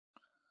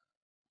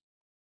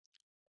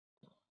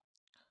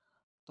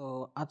তো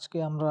আজকে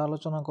আমরা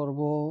আলোচনা করব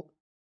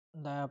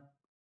দ্য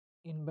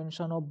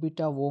ইনভেনশন অফ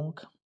বিটা ওয়ঙ্ক।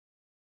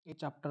 এই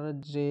চ্যাপ্টারের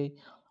যে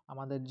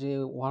আমাদের যে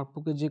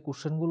ওয়ার্কবুকে যে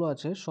কোশ্চেনগুলো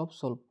আছে সব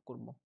সলভ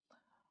করব।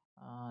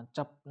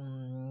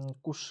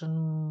 কোশ্চেন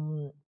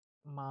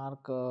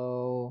মার্ক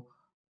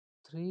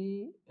 3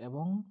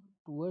 এবং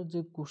 2 এর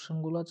যে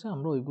কোশ্চেনগুলো আছে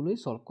আমরা ওইগুলোই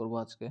সলভ করব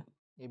আজকে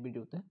এই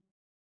ভিডিওতে।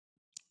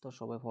 তো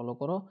সবাই ফলো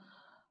করো,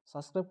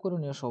 সাবস্ক্রাইব করে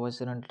নিও সবাই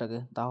চ্যানেলটাকে,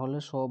 তাহলে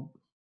সব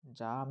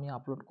যা আমি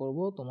আপলোড করব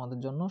তোমাদের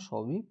জন্য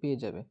সবই পেয়ে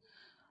যাবে।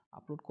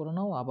 আপলোড করে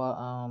নাও, আবার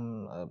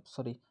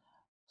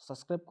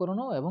সাবস্ক্রাইব করে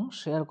নাও এবং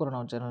শেয়ার করে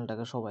নাও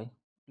চ্যানেলটাকে সবাই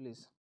প্লিজ।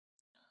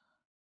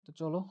 তো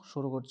চলো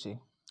শুরু করছি।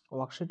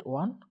 Worksheet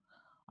 1,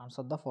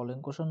 answer the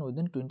following question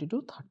within 20 to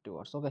 30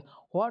 words. Okay,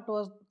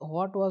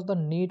 what was the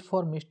need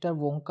for Mr.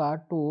 Wonka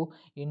to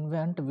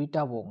invent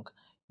Vita Wonk?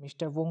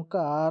 Mr.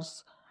 Wonka's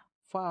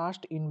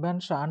first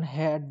invention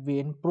had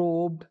been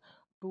proved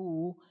to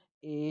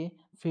a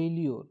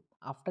failure.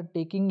 After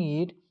taking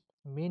it,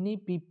 many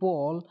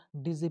people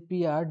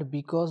disappeared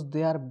because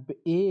their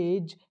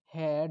age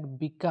had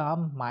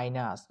become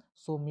minus.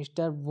 So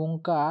Mr.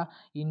 Wonka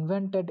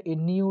invented a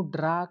new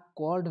drug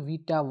called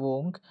Vita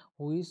Wonk,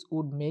 which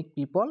would make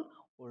people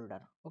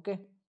older. Okay,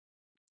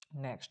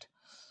 next,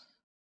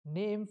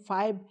 name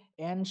 5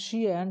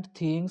 ancient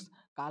things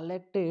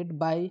collected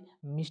by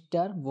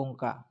Mr.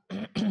 Wonka.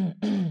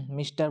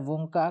 Mr.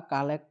 Wonka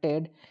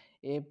collected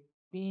a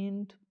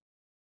pint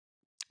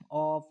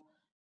of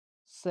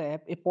sap,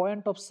 a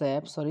point of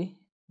sap, sorry,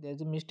 there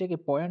is a mistake,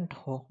 a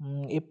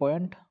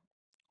point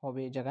হবে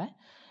এই জায়গায়,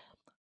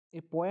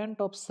 a point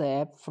of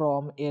sap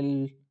from a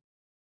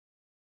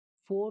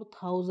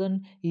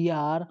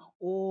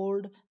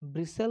 4,000-year-old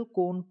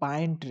bristlecone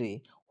pine tree,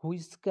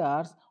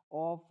 whiskers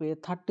of a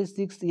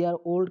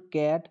 36-year-old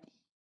cat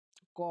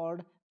called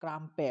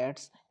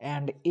crumpets,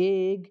 and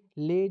egg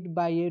laid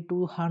by a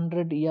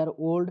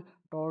 200-year-old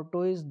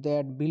tortoise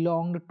that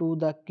belonged to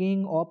the king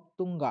of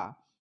Tunga.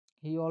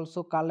 He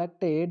also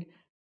collected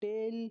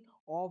tail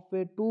of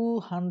a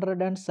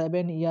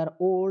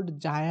 207-year-old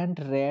giant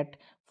rat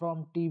from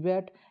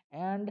Tibet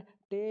and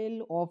tail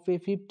of a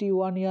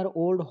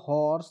 51-year-old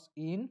horse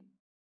in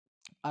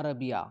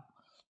Arabia.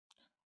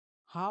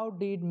 How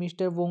did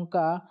Mr.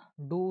 Wonka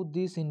do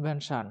this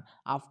invention?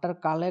 After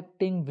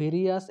collecting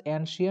various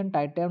ancient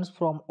items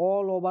from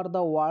all over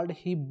the world,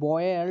 he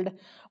boiled,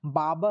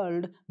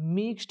 bubbled,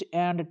 mixed,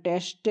 and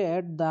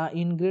tested the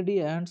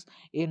ingredients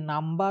a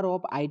number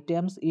of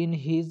items in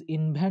his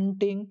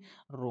inventing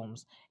rooms.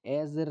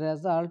 As a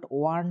result,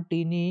 one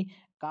tiny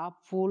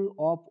cupful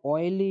of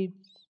oily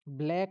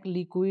black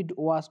liquid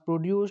was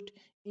produced.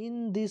 In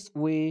this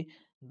way,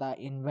 the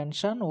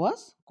invention was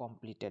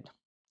completed.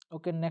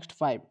 Okay, next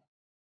 5.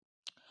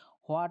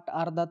 What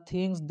are the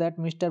things that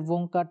Mr.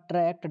 Wonka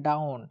tracked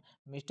down?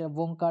 Mr.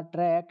 Wonka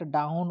tracked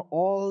down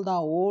all the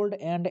old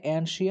and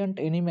ancient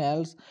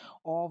animals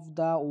of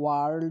the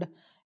world,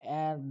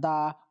 and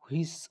the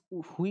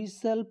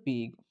whistle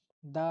pig,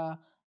 the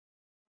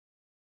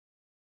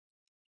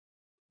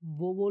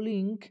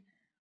bobolink,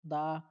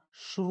 the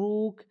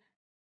shrew,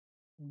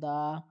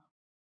 the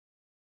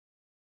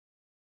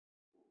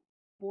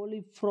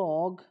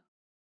polyfrog,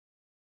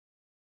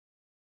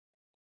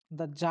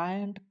 the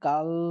giant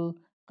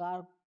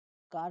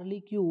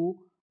curlicue,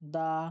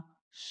 the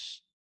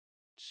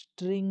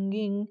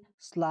stringing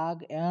slug,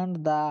 and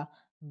the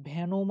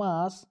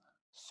venomous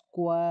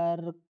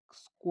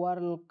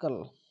squircle.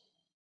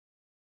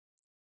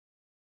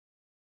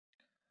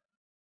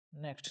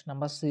 Next,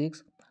 number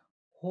 6.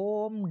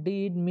 Whom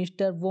did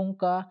Mr.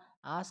 Wonka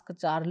ask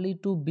Charlie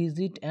to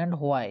visit and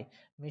why?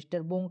 Mr.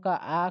 Wonka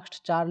asked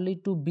Charlie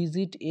to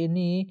visit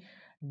any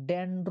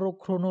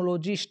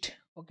dendrochronologist.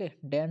 Okay,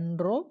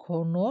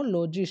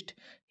 dendrochronologist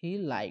he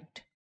liked.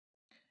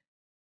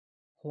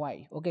 Why?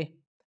 Okay,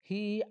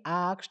 he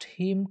asked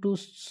him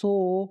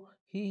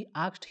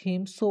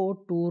so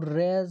to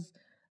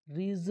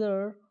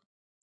reserve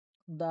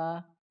the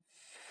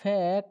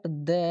fact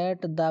that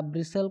the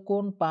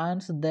bristlecone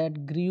pines that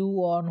grew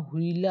on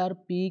Wheeler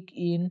Peak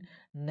in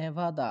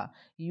Nevada,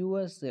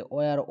 USA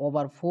were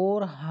over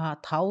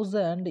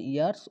 4,000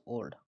 years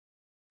old.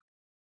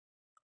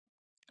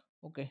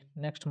 Okay,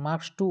 next,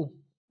 marks 2.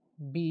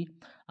 B.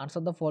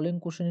 Answer the following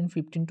question in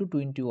 15 to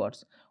 20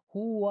 words.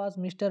 Who was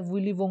Mr.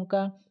 Willy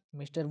Wonka?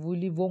 Mr.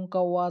 Willy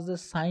Wonka was a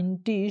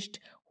scientist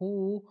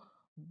who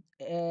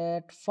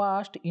at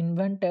first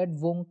invented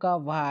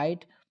Wonka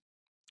White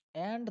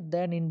and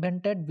then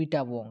invented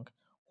Vita Wonk.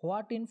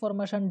 What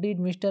information did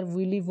Mr.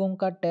 Willy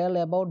Wonka tell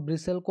about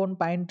bristlecone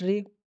pine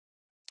tree?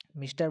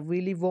 Mr.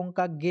 Willy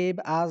Wonka gave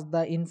us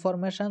the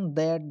information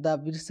that the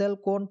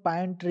bristlecone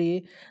pine tree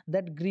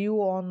that grew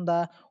on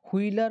the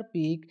Wheeler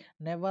Peak,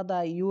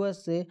 Nevada,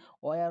 USA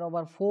were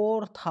over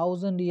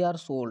 4,000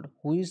 years old,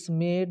 which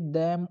made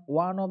them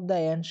one of the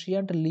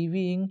ancient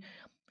living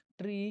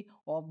tree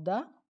of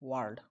the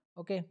world.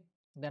 Okay,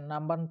 then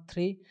number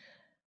 3.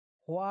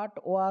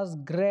 What was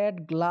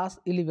Great Glass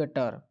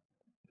Elevator?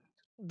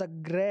 The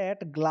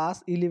Great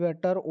Glass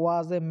Elevator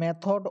was a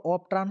method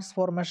of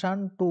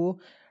transformation to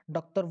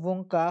Dr.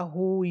 Wonka,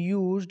 who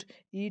used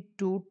it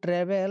to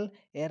travel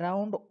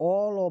around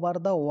all over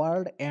the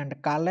world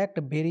and collect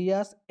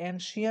various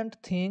ancient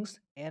things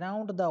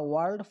around the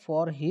world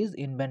for his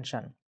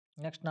invention.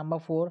 Next, number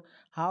 4.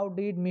 How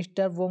did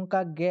Mr.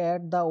 Wonka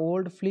get the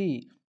old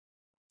flea?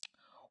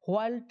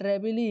 While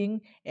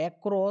traveling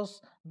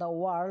across the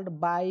world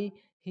by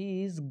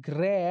his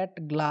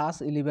great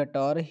glass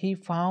elevator, he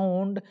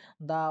found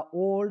the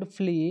old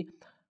flea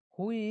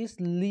which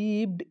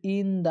lived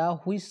in the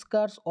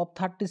whiskers of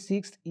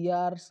 36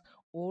 years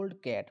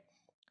old cat.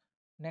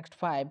 Next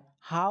 5.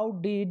 How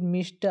did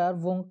Mr.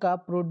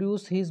 Wonka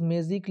produce his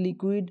magic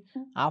liquid?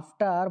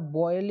 After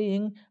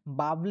boiling,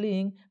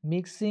 bubbling,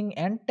 mixing,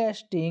 and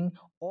testing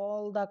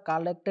all the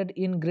collected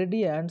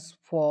ingredients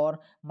for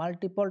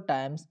multiple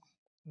times,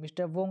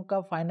 Mr.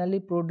 Wonka finally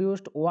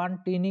produced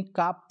one teeny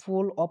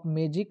cupful of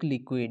magic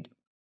liquid.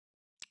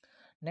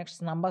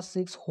 Next, number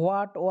 6.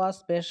 What was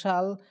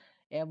special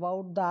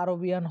about the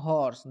Arabian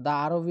horse? The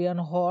Arabian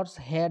horse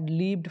had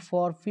lived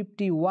for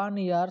 51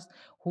 years,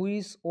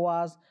 which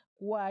was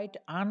quite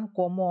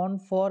uncommon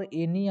for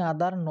any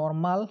other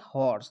normal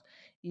horse.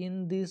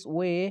 In this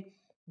way,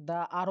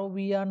 the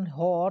Arabian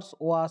horse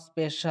was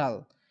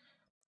special.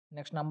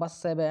 Next, number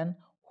 7.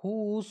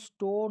 Whose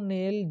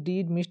toenail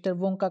did Mr.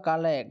 Wonka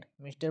collect?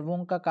 Mr.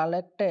 Wonka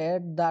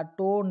collected the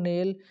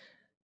toenail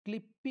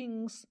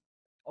clippings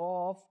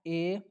of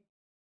a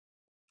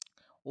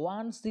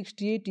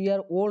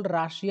 168-year-old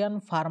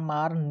Russian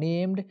farmer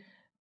named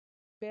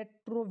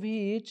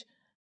Petrovich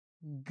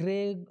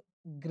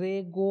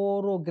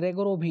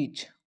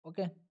Gregorovich.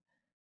 Okay,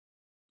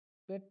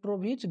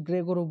 Petrovich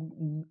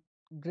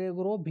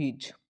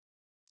Gregorovich.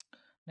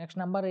 Next,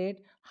 number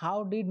 8.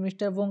 How did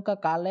Mr. Wonka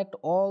collect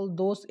all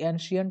those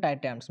ancient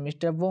items?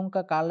 Mr.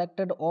 Wonka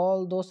collected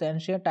all those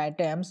ancient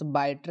items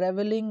by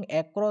traveling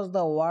across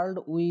the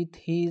world with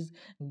his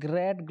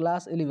great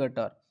glass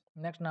elevator.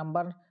 Next,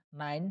 number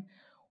 9.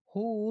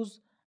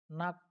 Whose,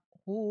 knuck-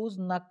 whose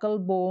knuckle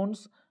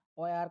bones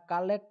were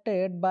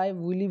collected by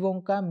Willy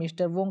Wonka?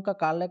 Mr. Wonka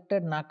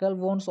collected knuckle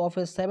bones of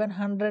a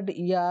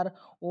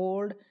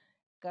 700-year-old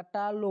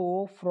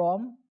catalo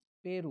from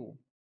Peru.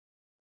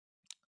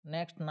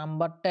 Next,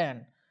 number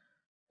 10.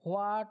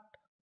 What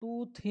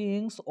two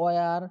things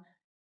were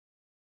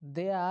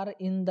there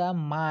in the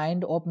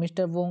mind of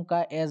Mr.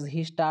 Wonka as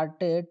he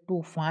started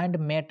to find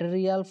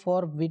material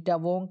for Vita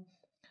Wonk?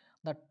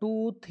 The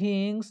two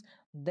things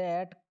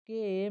that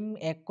came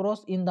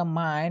across in the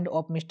mind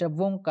of Mr.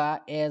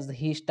 Wonka as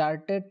he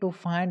started to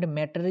find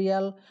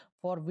material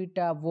for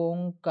Vita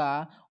Wonk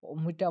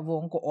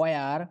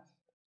were: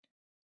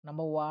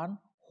 number 1,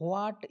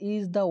 what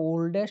is the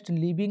oldest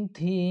living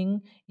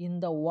thing in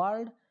the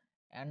world?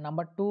 And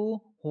number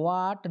 2,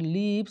 what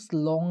lives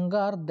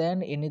longer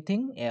than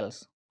anything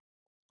else?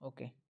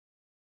 Okay,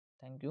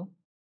 thank you.